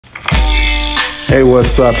Hey,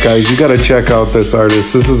 what's up, guys? You gotta check out this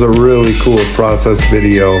artist. This is a really cool process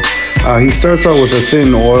video. He starts out with a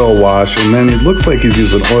thin oil wash, and then it looks like he's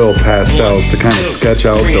using oil pastels to kind of sketch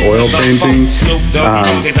out the oil painting.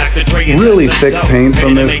 Really thick paint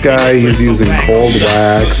from this guy. He's using cold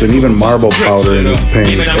wax and even marble powder in his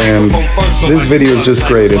paint. And this video is just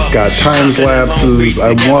great. It's got time lapses.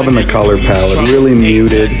 I'm loving the color palette. Really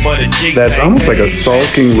muted. That's almost like a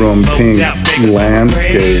sulking room pink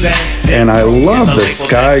landscape. And I love the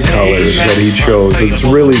sky color that he chose. It's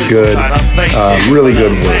really good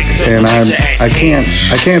work. And I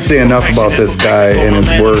can't say enough about this guy and his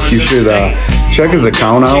work. You should check his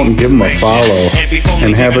account out and give him a follow.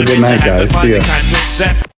 And have a good night, guys. See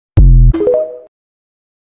ya.